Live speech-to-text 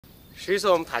谁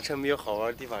说我们塔城没有好玩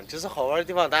的地方？只是好玩的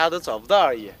地方大家都找不到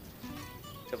而已。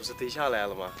这不是对象来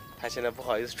了吗？他现在不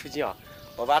好意思出镜啊。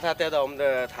我把他带到我们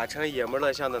的塔城野门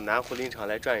乐乡的南湖林场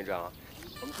来转一转啊。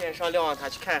我们现在上瞭望塔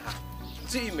去看看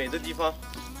最美的地方。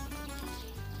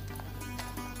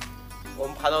我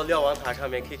们爬到瞭望塔上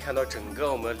面，可以看到整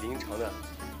个我们林场的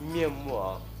面目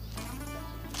啊。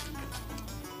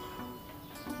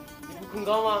你不恐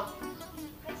高吗？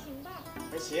还行吧。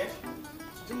还行，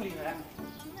这么厉害？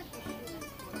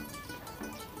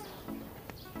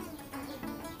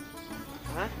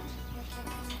啊？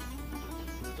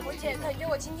我姐感觉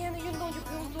我今天的运动就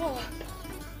不用做了。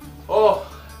哦，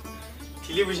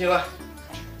体力不行了。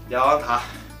瞭望塔，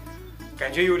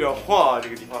感觉有点晃啊，这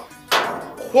个地方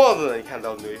晃着呢，你看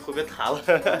到没？后边塌了。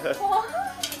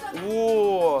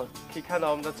哇，可以看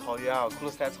到我们的草原啊，库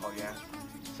鲁塞草原。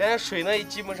现在水呢，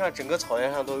基本上整个草原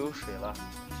上都有水了，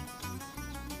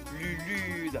绿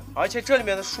绿的，而且这里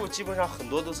面的树基本上很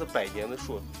多都是百年的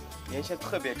树，年限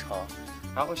特别长。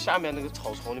然后下面那个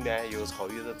草丛里面有草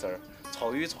鱼的籽儿，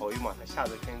草鱼嘛，它下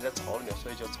子肯定在草里面，所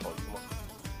以叫草鱼嘛，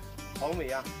好美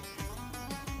呀！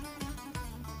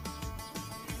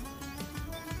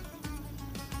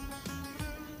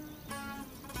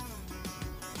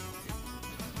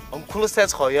我们库鲁塞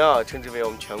草原啊，称之为我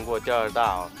们全国第2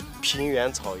大平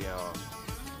原草原啊。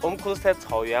我们库鲁塞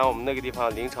草原，我们那个地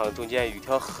方林场中间有一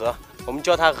条河，我们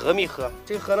叫它峨眉河。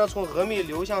这个河呢，从峨眉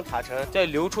流向塔城，再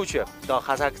流出去到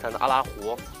哈萨克斯坦的阿拉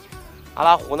湖。阿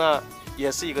拉湖呢，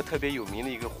也是一个特别有名的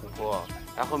一个湖泊。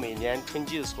然后每年春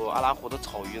季的时候，阿拉湖的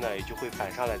草鱼呢，也就会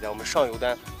反上来，在我们上游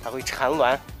端它会产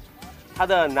卵。它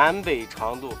的南北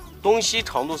长度，东西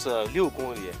长度是6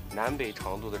公里，南北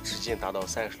长度的直径达到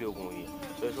36公里。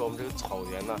所以说我们这个草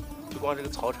原呢，就光这个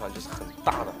草场就是很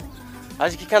大的，而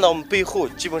且可以看到我们背后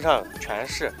基本上全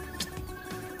是，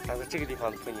但是这个地方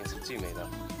的风景是最美的。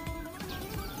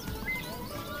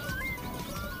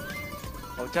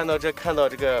我站到这看到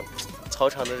这个草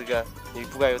场的这个，你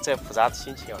不管有再复杂的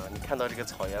心情啊，你看到这个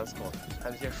草原的时候，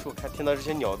看这些树，听到这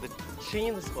些鸟的声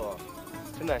音的时候，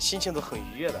真的心情都很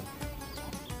愉悦的。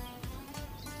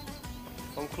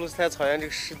我们库鲁塞草原这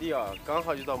个湿地啊，刚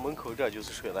好就到门口这就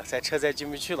是水了，塞车再进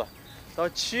不去了。到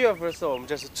7月份的时候，我们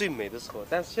这是最美的时候，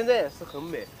但是现在也是很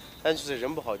美，但就是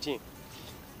人不好进。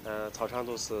草上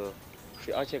都是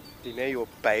水，而且里面有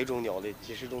100种鸟类，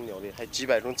几十种鸟类，还几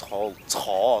百种草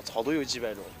都有几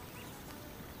百种。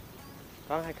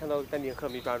刚刚还看到丹顶鹤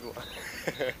没抓住，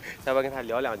要不要跟他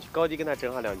聊两句？高低跟他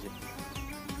整上2句。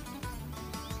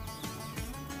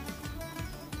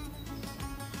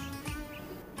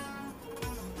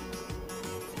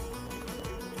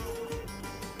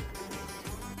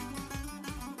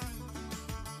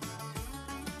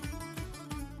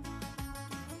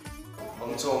我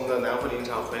们从我们的南湖林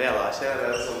场回来了，现在来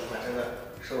的是我们塔城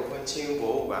的手风琴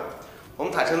博物馆。我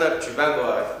们塔城呢举办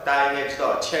过，大家应该知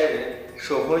道1000人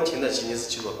手风琴的吉尼斯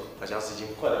纪录，好像是已经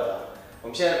破掉了。我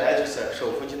们现在来就是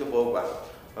手风琴的博物馆。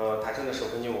塔城的手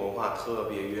风琴文化特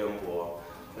别渊博。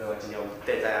今天我们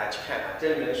带大家去看看，这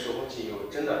里面的手风琴有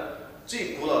真的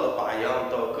最古老的把样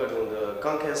到各种的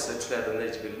刚开始出来的那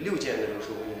几个6件那种手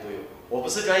风琴都有。我不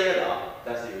是专业的啊，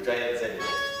但是有专业的在里面。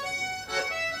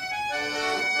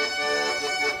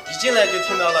一进来就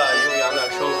听到了悠扬的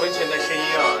手风琴的声音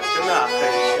啊，真的很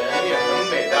旋律，很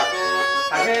美的。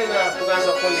塔城呢，不管是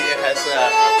婚礼还是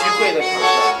聚会的场合，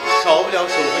少不了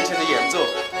手风琴的演奏，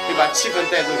会把气氛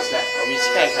带动起来。我们一起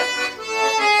看一看。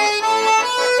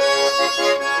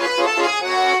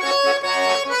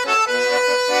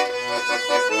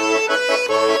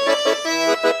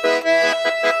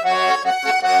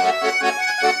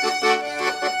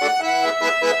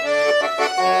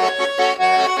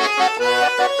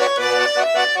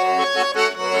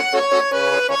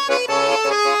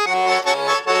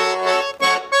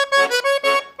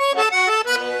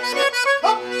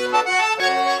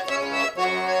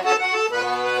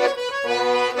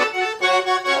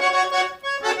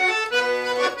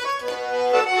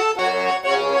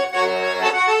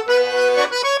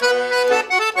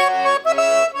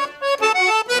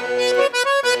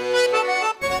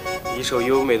一首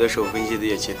优美的手风琴的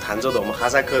乐器，弹奏的我们哈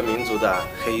萨克民族的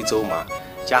黑走马，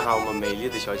加上我们美丽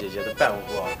的小姐姐的伴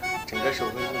舞，整个手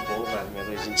风琴博物馆里面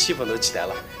都已经气氛都起来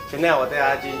了。现在我带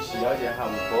大家进去了解一下我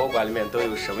们博物馆里面都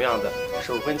有什么样的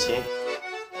手风琴。